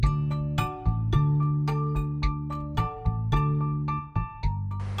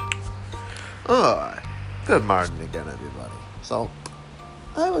Alright, good morning again, everybody. So,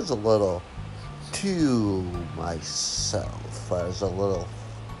 I was a little to myself.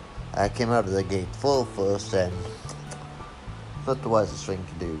 I came out of the gate full first and not the wisest thing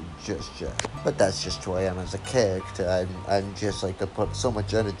to do just yet. But that's just who I am as a character. I'm just like to put so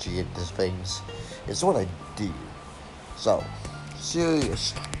much energy into things. It's what I do. So,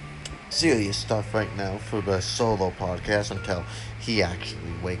 serious serious stuff right now for the solo podcast until he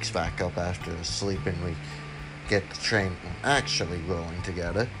actually wakes back up after sleep and we get the train actually rolling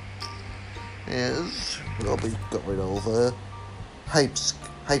together. Is we'll be going over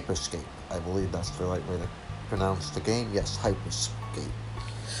Hyperscape. I believe that's the right way to pronounce the game. Yes, Hyperscape.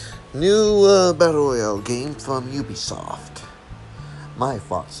 New Battle Royale game from Ubisoft. My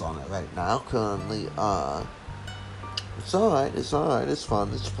thoughts on it right now currently are it's alright, it's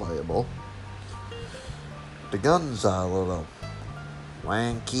fun, it's playable. The guns are a little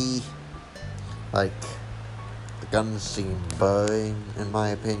wanky. Like, the guns seem boring, in my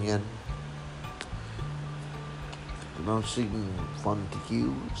opinion. They don't seem fun to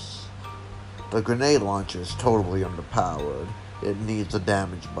use. The grenade launcher is totally underpowered. It needs a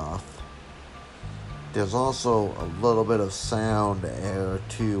damage buff. There's also a little bit of sound error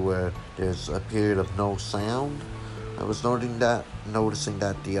too, where there's a period of no sound. I was noticing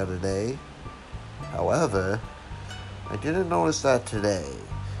that the other day. However, I didn't notice that today,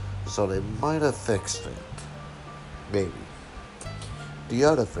 so they might have fixed it. Maybe. The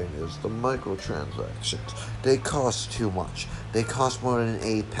other thing is the microtransactions. They cost too much. They cost more than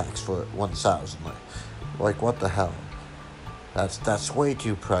Apex for 1,000. Like what the hell? That's way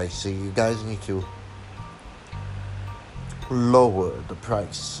too pricey. You guys need to lower the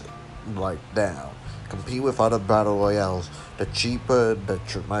price down. Compete with other battle royales. The cheaper the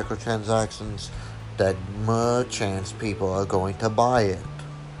microtransactions, the more chance people are going to buy it.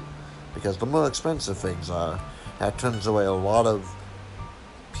 Because the more expensive things are, that turns away a lot of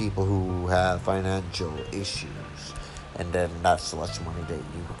people who have financial issues. And then that's less money that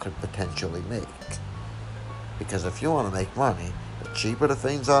you could potentially make. Because if you want to make money, the cheaper the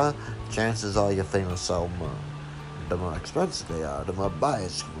things are, chances are your thing will sell more. The more expensive they are, the more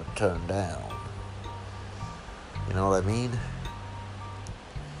buyers will turn down. You know what I mean?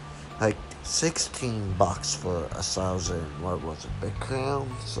 Like $16 for 1,000, what was it, Big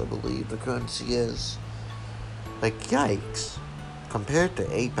Crowns, I believe the currency is. Like, yikes. Compared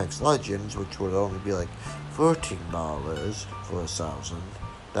to Apex Legends, which would only be like $14 for 1,000.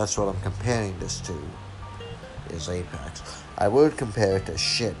 That's what I'm comparing this to, is Apex. I would compare it to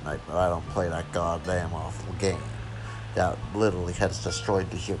shit, but I don't play that goddamn awful game that literally has destroyed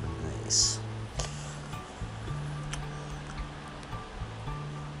the human race.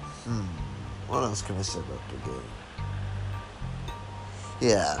 What else can I say about the game?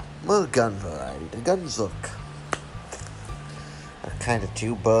 Yeah, more gun variety. The guns are kind of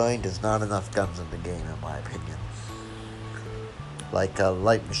too boring. There's not enough guns in the game, in my opinion. Like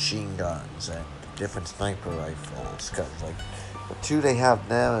light machine guns and different sniper rifles. Cause the two they have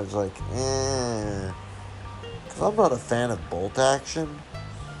now is like, Cause I'm not a fan of bolt action,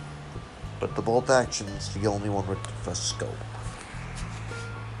 but the bolt action is the only one with the scope.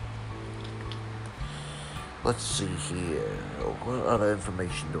 Let's see here. What other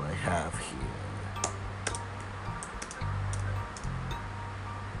information do I have here?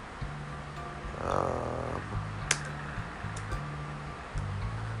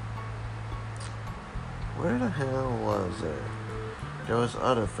 Where the hell was it? There was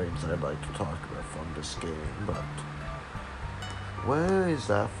other things I'd like to talk about from this game, but where is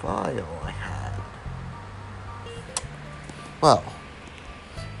that file I had? Well,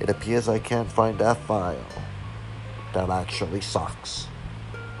 it appears I can't find that file. That actually sucks.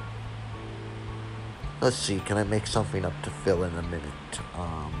 Let's see, can I make something up to fill in a minute?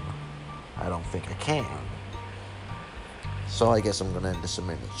 I don't think I can. So I guess I'm gonna end this a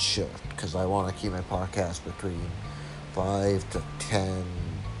minute short, because I want to keep my podcast between 5 to 10,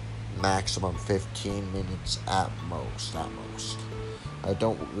 maximum 15 minutes at most. I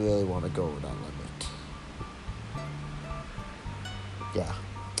don't really want to go over that limit. Yeah.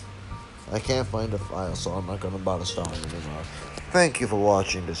 I can't find a file, so I'm not going to bother starting anymore. Thank you for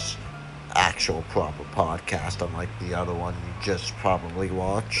watching this actual proper podcast, unlike the other one you just probably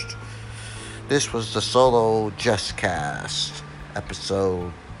watched. This was the solo JESSCAST,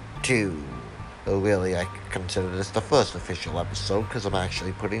 episode 2. Though really, I consider this the first official episode, because I'm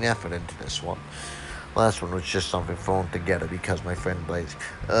actually putting effort into this one. Last one was just something thrown together because my friend Blaze,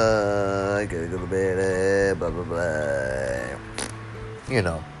 I gotta go to bed, blah, blah, blah. You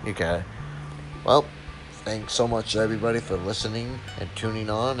know, you get it. Well, Thanks so much, everybody, for listening and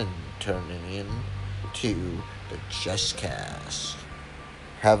tuning on and turning in to the JESSCAST.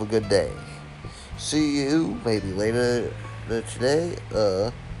 Have a good day. See you maybe later today,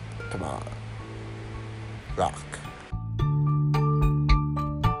 tomorrow. Rock.